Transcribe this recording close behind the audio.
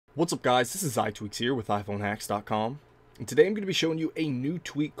What's up guys, this is iTweaks here with iPhoneHacks.com, and today I'm going to be showing you a new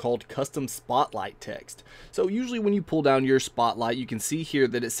tweak called CustomSpotlightText. So usually when you pull down your Spotlight, you can see here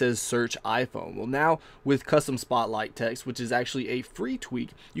that it says search iPhone. Well, now with CustomSpotlightText, which is actually a free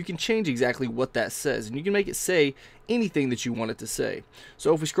tweak, you can change exactly what that says, and you can make it say anything that you want it to say.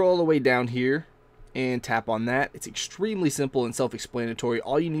 So if we scroll all the way down here and tap on that, it's extremely simple and self-explanatory.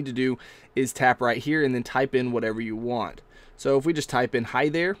 All you need to do is tap right here and then type in whatever you want. So if we just type in hi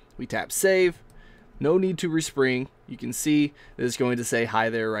there, we tap save, no need to respring. You can see that it's going to say hi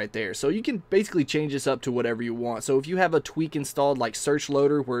there right there. So you can basically change this up to whatever you want. So if you have a tweak installed like Search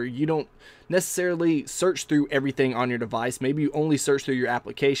Loader where you don't necessarily search through everything on your device, maybe you only search through your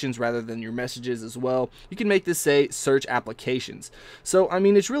applications rather than your messages as well, you can make this say search applications. So I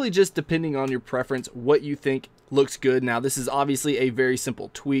mean, it's really just depending on your preference what you think looks good. Now this is obviously a very simple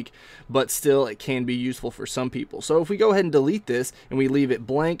tweak, but still it can be useful for some people. So if we go ahead and delete this and we leave it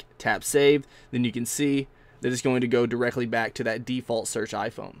blank, tap save, then you can see that it's going to go directly back to that default search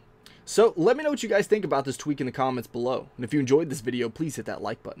iPhone. So let me know what you guys think about this tweak in the comments below. And if you enjoyed this video, please hit that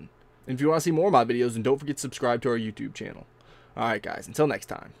like button. And if you want to see more of my videos, then don't forget to subscribe to our YouTube channel. Alright guys, until next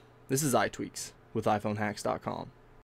time, this is iTweaks with iPhoneHacks.com.